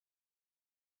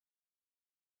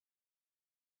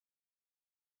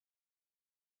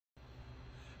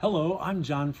Hello, I'm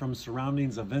John from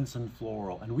Surroundings Events and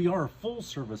Floral, and we are a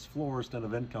full-service florist and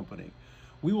event company.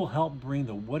 We will help bring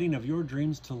the wedding of your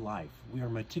dreams to life. We are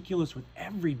meticulous with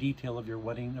every detail of your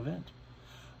wedding event.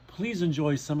 Please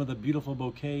enjoy some of the beautiful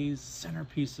bouquets,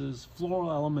 centerpieces, floral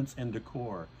elements, and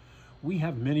decor. We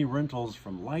have many rentals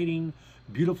from lighting,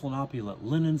 beautiful and opulent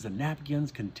linens and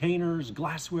napkins, containers,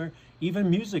 glassware, even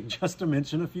music, just to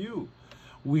mention a few.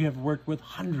 We have worked with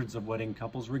hundreds of wedding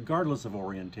couples regardless of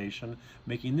orientation,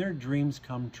 making their dreams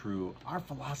come true. Our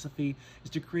philosophy is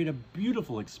to create a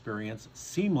beautiful experience,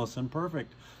 seamless and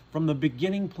perfect, from the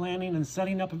beginning planning and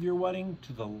setting up of your wedding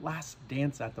to the last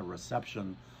dance at the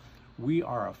reception. We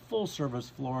are a full-service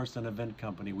florist and event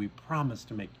company. We promise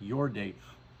to make your day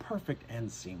perfect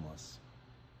and seamless.